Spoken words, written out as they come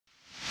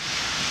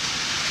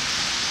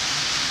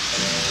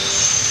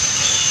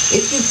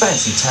If you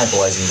fancy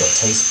tantalizing your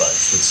taste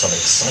buds with some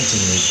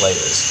exciting new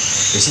flavors,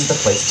 this is the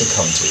place to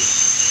come to.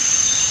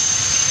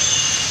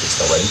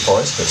 It's the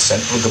rainforest of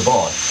central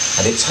Gabon,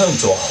 and it's home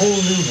to a whole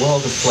new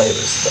world of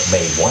flavors that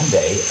may one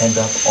day end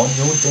up on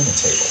your dinner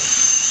table.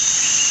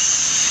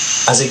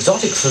 As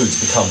exotic foods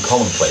become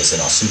commonplace in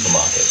our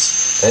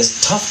supermarkets, there's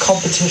tough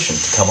competition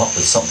to come up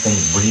with something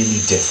really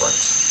different.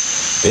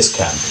 This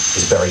camp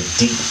is buried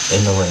deep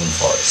in the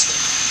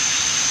rainforest.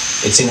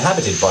 It's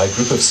inhabited by a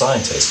group of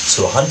scientists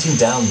who are hunting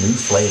down new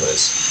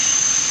flavors.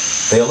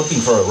 They are looking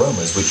for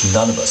aromas which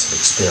none of us have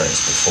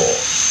experienced before.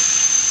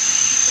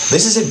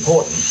 This is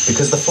important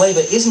because the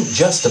flavor isn't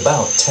just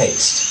about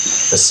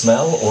taste. The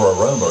smell or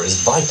aroma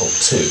is vital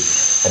too,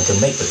 and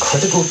can make the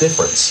critical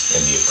difference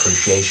in the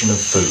appreciation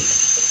of food.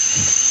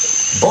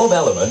 Bob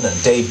Ellerman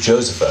and Dave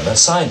Josephin are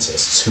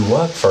scientists who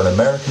work for an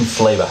American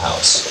flavor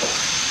house.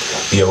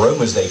 The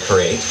aromas they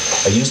create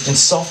are used in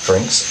soft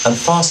drinks and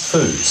fast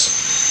foods.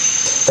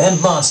 They're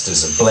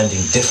masters of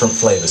blending different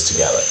flavors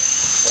together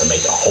to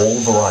make a whole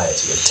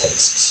variety of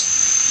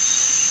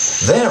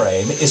tastes. Their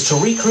aim is to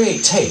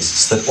recreate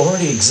tastes that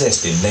already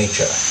exist in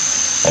nature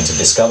and to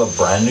discover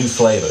brand new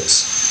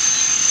flavors.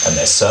 And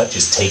their search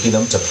is taking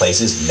them to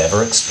places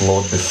never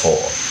explored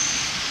before.